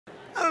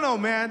I don't know,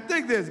 man.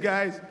 Think this,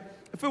 guys.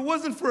 If it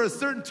wasn't for a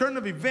certain turn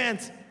of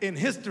events in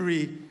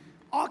history,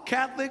 all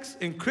Catholics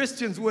and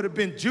Christians would have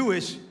been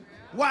Jewish.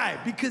 Why?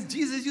 Because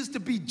Jesus used to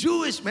be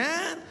Jewish,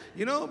 man.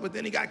 You know, but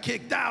then he got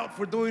kicked out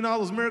for doing all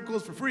those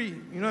miracles for free.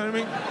 You know what I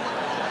mean?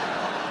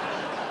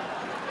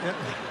 Yeah.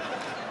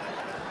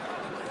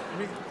 I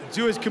mean, the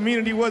Jewish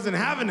community wasn't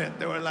having it.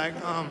 They were like,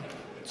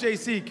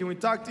 JC, can we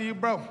talk to you,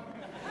 bro? You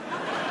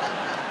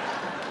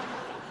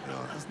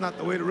know, that's not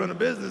the way to run a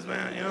business,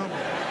 man, you know?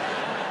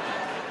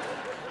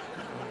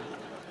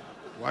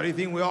 Why do you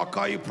think we all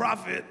call you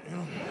prophet? You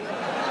know?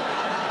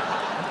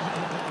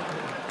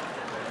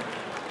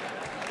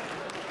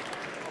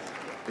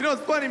 You know,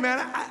 it's funny,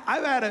 man. I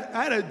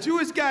had a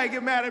Jewish guy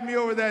get mad at me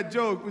over that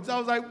joke, which I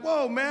was like,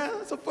 whoa, man,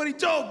 that's a funny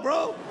joke,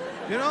 bro.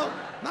 You know,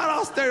 not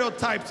all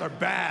stereotypes are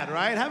bad,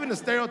 right? Having a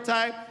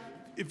stereotype,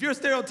 if your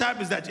stereotype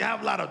is that you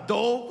have a lot of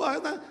dough,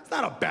 well, it's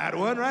not a bad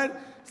one, right?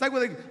 It's like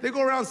when they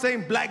go around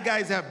saying black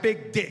guys have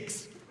big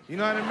dicks. You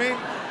know what I mean?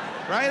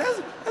 Right?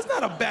 That's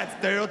not a bad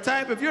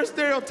stereotype. If your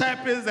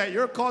stereotype is that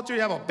your culture,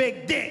 you have a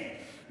big dick,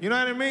 you know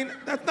what I mean?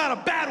 That's not a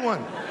bad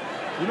one.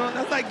 You know,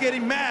 that's like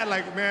getting mad,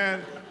 like,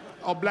 man,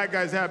 all black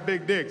guys have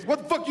big dicks.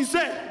 What the fuck you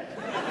say?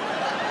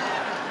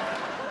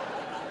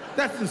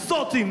 That's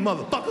insulting,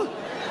 motherfucker.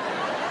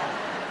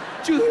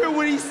 Did you hear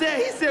what he said?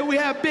 He said we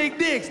have big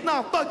dicks.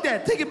 No, fuck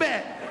that. Take it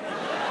back.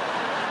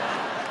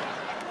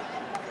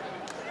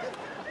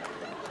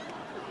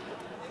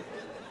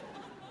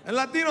 And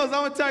Latinos, I'm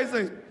gonna tell you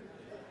something.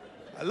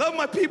 I love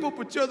my people,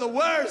 but you're the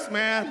worst,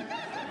 man.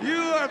 You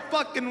are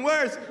fucking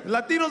worse.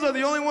 Latinos are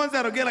the only ones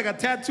that'll get like a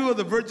tattoo of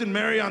the Virgin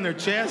Mary on their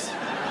chest.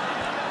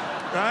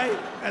 Right?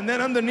 And then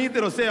underneath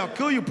it'll say, I'll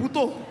kill you,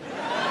 puto.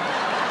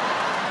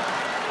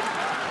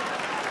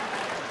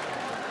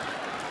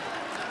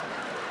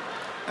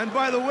 And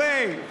by the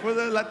way, for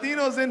the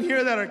Latinos in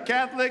here that are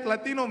Catholic,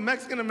 Latino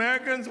Mexican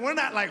Americans, we're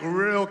not like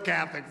real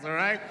Catholics, all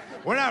right?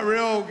 We're not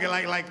real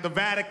like the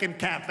Vatican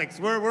Catholics.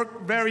 We're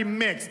very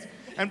mixed.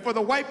 And for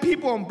the white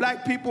people and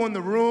black people in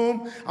the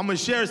room, I'm gonna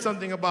share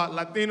something about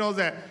Latinos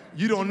that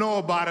you don't know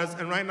about us,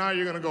 and right now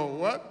you're gonna go,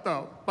 what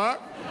the fuck?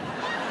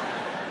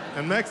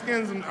 And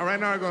Mexicans right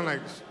now are going like,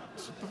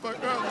 shut the fuck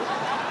up.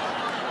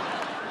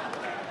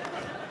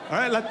 All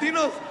right,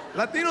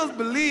 Latinos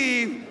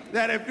believe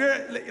that if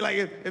you're like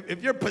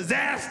if you're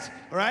possessed,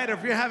 all right, or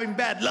if you're having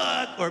bad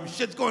luck, or if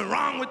shit's going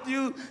wrong with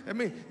you, I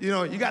mean, you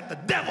know, you got the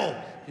devil.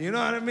 You know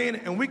what I mean?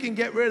 And we can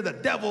get rid of the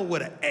devil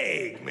with an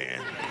egg,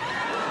 man.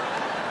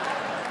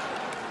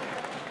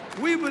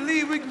 We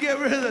believe we can get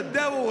rid of the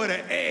devil with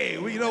an egg.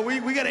 We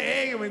get an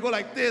egg and we go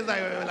like this,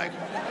 like.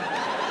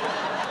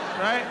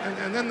 Right?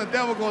 And then the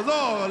devil goes,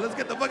 oh, let's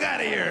get the fuck out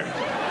of here.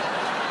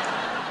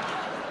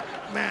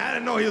 Man, I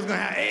didn't know he was gonna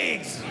have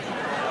eggs.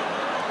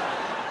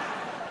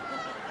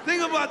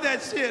 Think about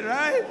that shit,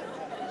 right?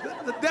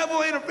 The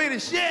devil ain't afraid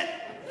of shit.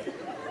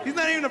 He's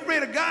not even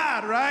afraid of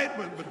God, right?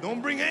 But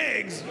don't bring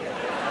eggs.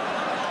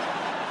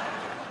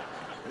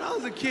 When I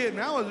was a kid,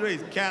 man, I was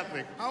raised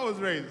Catholic. I was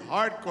raised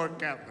hardcore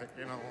Catholic,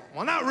 you know.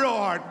 Well, not real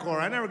hardcore.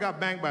 I never got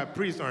banged by a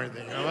priest or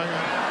anything, you know what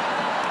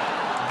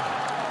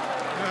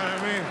I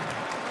mean?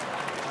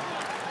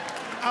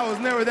 I was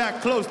never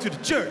that close to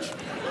the church.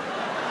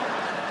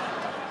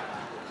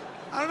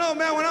 I don't know,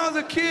 man, when I was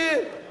a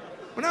kid,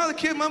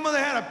 my mother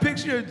had a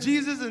picture of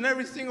Jesus in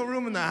every single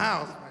room in the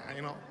house, man,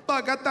 you know.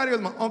 Fuck, I thought he was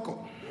my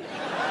uncle.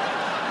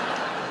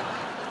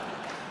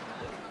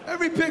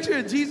 Every picture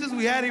of Jesus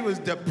we had, he was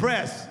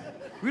depressed.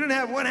 We didn't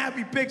have one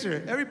happy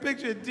picture. Every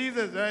picture of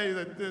Jesus, right, he's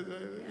like this.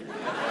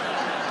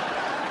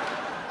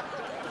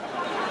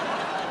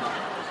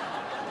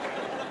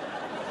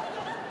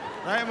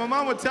 Right? My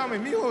mom would tell me,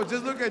 mijo,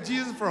 just look at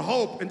Jesus for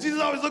hope. And Jesus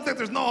always looked like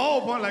there's no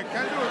hope. I'm like,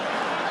 can't do it.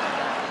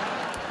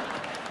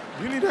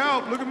 You need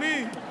help, look at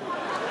me.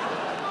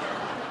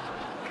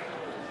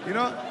 You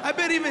know, I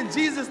bet even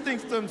Jesus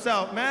thinks to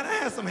himself, man, I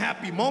had some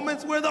happy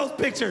moments. Where are those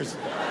pictures?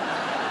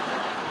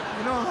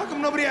 You know, how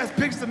come nobody has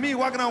pictures of me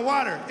walking on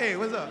water? Hey,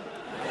 what's up?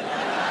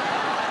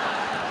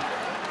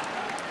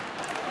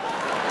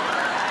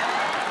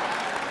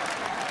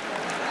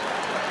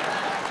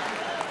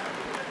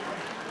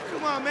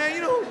 Come on, man,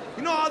 you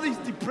know all these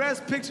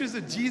depressed pictures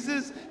of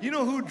Jesus? You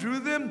know who drew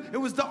them? It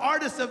was the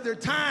artists of their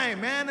time,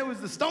 man. It was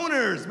the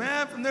stoners,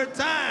 man, from their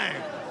time.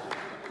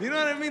 You know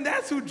what I mean?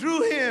 That's who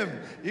drew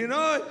him. You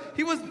know,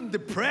 he wasn't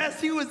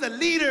depressed, he was a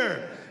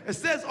leader. It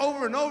says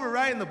over and over,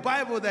 right, in the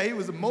Bible that he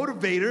was a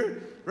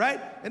motivator, right?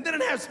 And they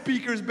didn't have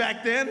speakers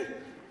back then.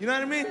 You know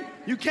what I mean?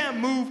 You can't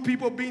move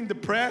people being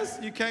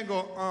depressed. You can't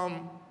go,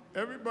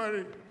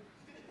 everybody,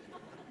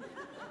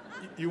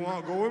 you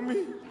want to go with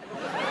me?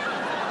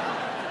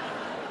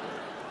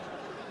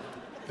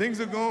 Things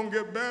are going to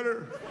get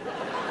better.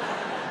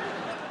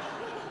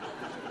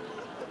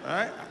 All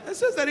right? It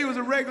says that he was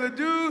a regular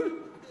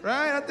dude,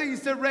 right? I think he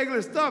said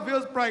regular stuff. He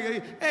was probably,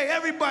 hey,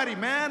 everybody,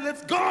 man,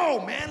 let's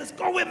go, man. Let's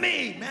go with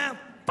me, man.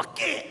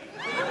 Fuck it.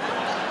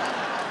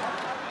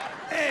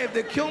 Hey, if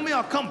they kill me,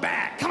 I'll come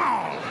back. Come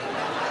on.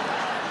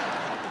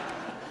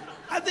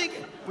 I think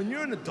when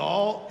you're an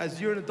adult,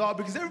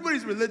 because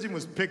everybody's religion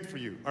was picked for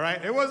you, all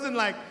right? It wasn't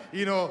like,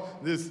 you know,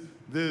 this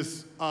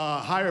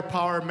higher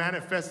power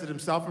manifested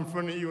himself in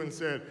front of you and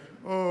said,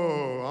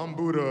 oh, I'm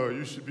Buddha,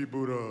 you should be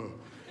Buddha.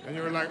 And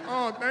you were like,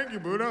 oh, thank you,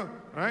 Buddha,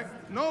 right?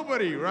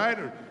 Nobody, right?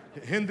 Or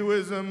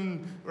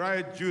Hinduism,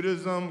 right?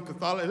 Judaism,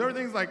 Catholicism,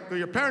 everything's like,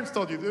 your parents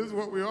told you this is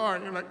what we are.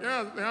 And you're like,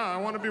 yeah, I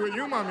want to be with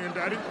you, mommy and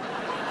daddy.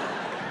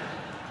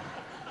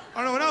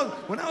 I don't know,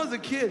 when I was a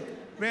kid,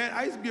 man,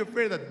 I used to be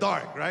afraid of the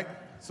dark, right?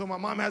 So my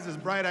mom has this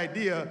bright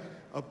idea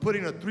of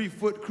putting a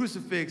 3-foot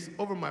crucifix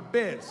over my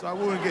bed so I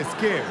wouldn't get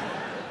scared.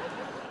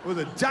 It was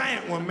a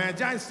giant one, man,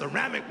 giant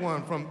ceramic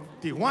one from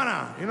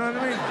Tijuana, you know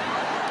what I mean?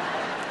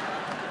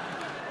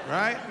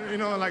 Right? You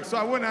know, like, so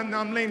I wouldn't,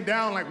 I'm laying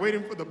down, like,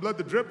 waiting for the blood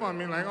to drip on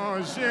me, like,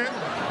 oh, shit.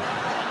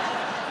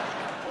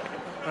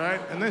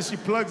 Right? And then she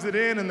plugs it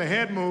in and the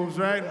head moves,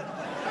 right?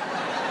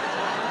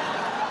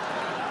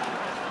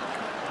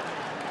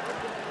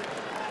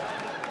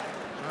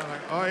 I'm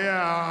like, oh,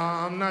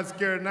 yeah, I'm not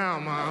scared now,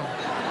 Mom.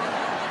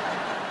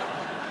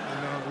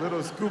 You know,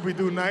 little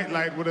Scooby-Doo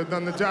nightlight would have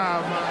done the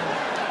job,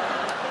 Mom.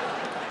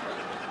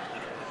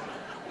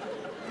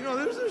 You know,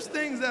 there's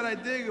things that I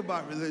dig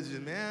about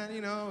religion, man.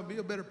 You know, be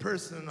a better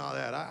person and all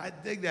that. I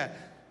dig that,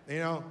 you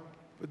know.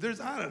 But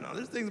I don't know,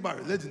 there's things about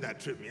religion that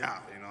trip me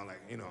out, you know,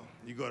 like, you know,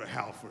 you go to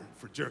hell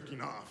for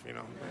jerking off, you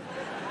know.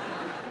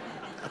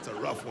 That's a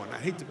rough one. I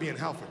hate to be in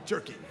hell for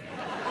jerking.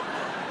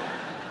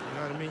 You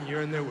know what I mean?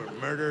 You're in there with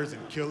murderers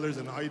and killers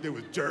and all you did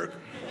was jerk.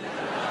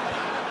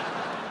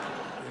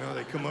 You know,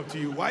 they come up to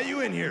you, why are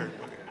you in here?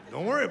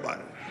 Don't worry about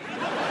it.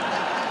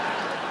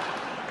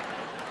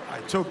 I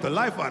choked the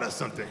life out of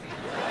something.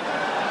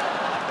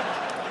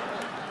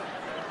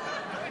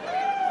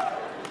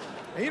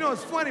 And you know,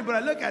 it's funny, but I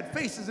look at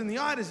faces in the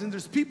audience and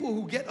there's people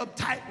who get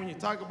uptight when you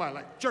talk about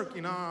like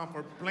jerking off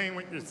or playing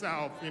with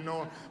yourself, you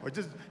know, or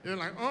just, you're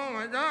like, oh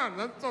my God,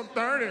 that's so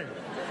dirty.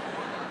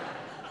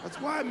 That's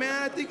why,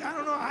 man, I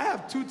don't know, I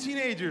have 2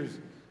 teenagers.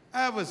 I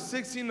have a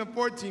 16 and a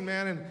 14,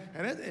 man,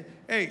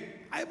 hey,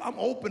 I'm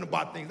open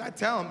about things. I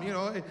tell them, you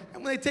know, and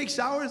when they take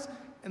showers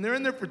and they're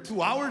in there for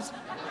 2 hours,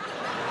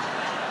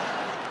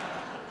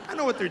 I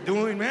know what they're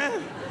doing,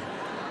 man.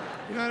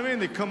 You know what I mean?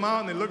 They come out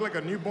and they look like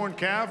a newborn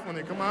calf when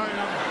they come out, you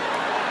know?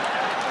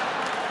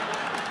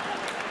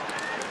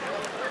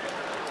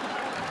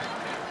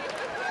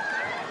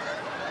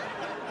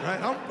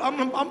 Right?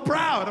 I'm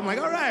proud. I'm like,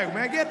 all right, man,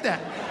 I get that.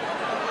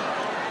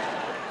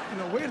 You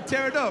know, way to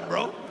tear it up,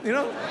 bro. You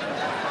know?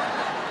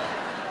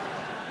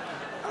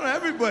 I don't know,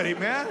 everybody,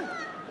 man.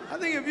 I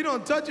think if you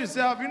don't touch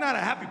yourself, you're not a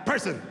happy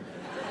person.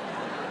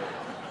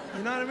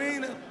 You know what I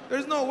mean?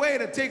 There's no way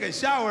to take a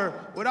shower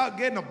without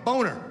getting a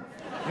boner.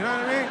 You know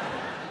what I mean?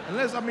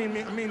 Unless, I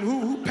mean,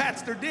 who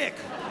pats their dick?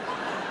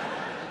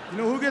 You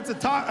know, who gets a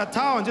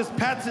towel and just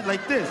pats it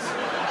like this?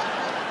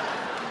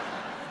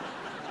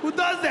 Who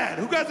does that?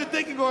 Who grabs their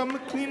dick and go, I'm gonna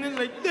clean it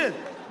like this?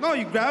 No,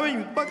 you grab it and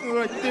you fucking go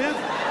like this.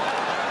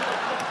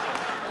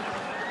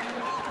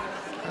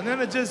 And then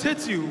it just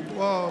hits you.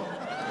 Well,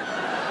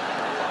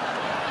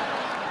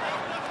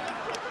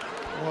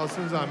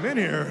 since I'm in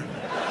here,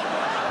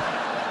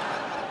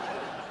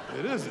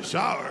 it is a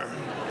shower.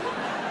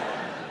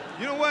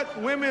 You know what?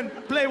 Women,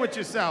 play with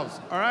yourselves,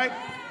 all right?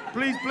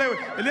 Please play with...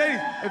 And ladies,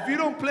 if you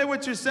don't play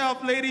with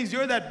yourself, ladies,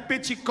 you're that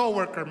bitchy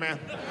coworker, man.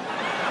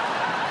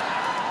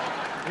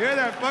 You're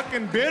that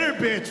fucking bitter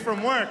bitch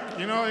from work,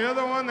 you know? You're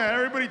the one that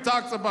everybody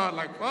talks about,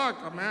 like,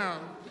 fuck, man,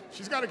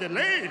 she's gotta get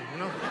laid, you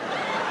know?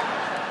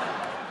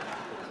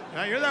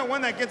 Now, you're that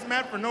one that gets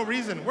mad for no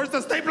reason. Where's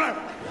the stapler?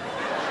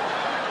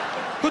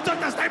 Who took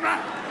the stapler?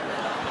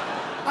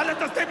 I left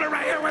the stapler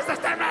right here. Where's the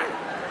stapler?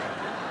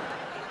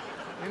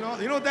 You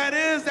know what that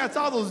is? That's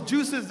all those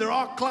juices. They're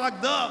all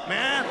clogged up,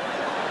 man.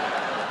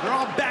 They're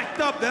all backed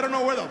up. They don't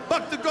know where the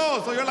fuck to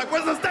go. So you're like,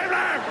 where's the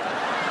stapler?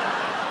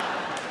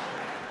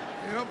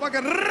 You know,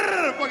 fucking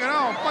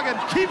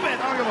keep it.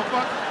 I don't give a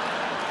fuck.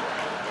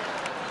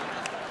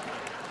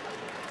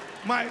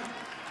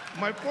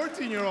 My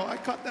 14-year-old, I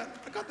caught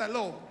that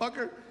little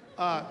fucker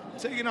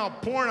checking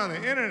out porn on the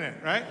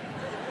internet, right?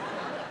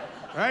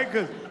 Right?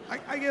 Because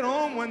I get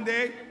home one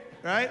day,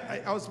 right?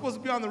 I was supposed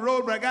to be on the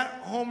road, but I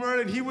got home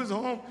early and he was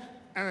home,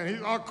 and then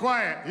he's all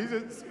quiet. He's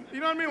just,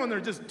 you know what I mean? When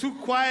they're just too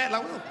quiet,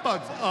 like, what the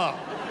fuck's up?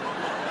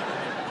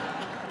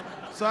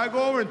 So I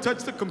go over and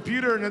touch the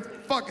computer and it's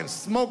fucking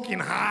smoking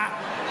hot.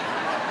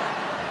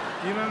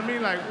 You know what I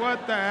mean? Like,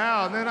 what the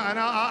hell? And then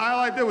all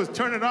I did was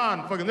turn it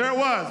on. Fucking, there it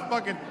was.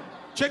 Fucking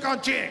chick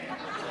on chick.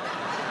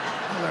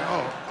 I was like,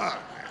 oh, fuck.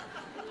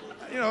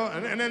 You know,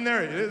 and then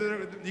there,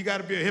 you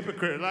gotta be a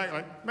hypocrite.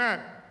 Like, man,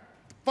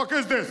 the fuck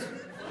is this?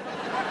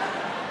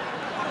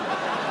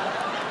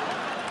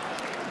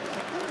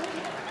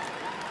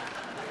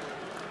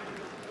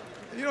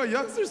 You know,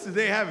 youngsters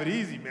today have it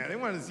easy, man. They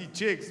want to see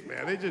chicks,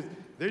 man.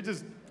 They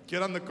just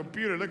get on the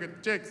computer, look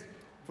at chicks.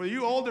 For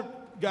you older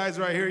guys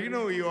right here, you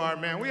know who you are,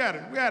 man. We had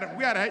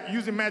to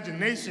use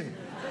imagination.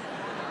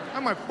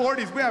 In my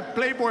 40s, we had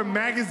Playboy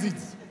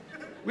magazines.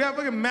 We had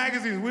fucking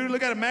magazines. We would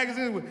look at a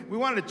magazine. We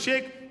wanted a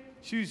chick.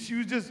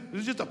 it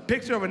was just a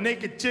picture of a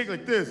naked chick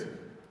like this.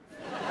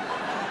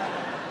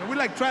 And we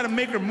like try to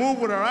make her move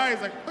with our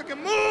eyes, like, fucking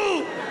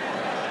move!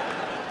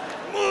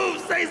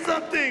 Move, say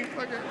something!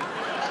 Fucking.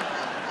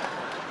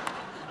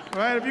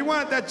 Right, if you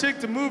wanted that chick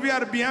to move, you had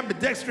to be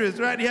ambidextrous,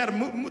 right? You had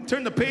to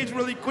turn the page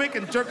really quick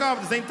and jerk off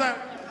at the same time.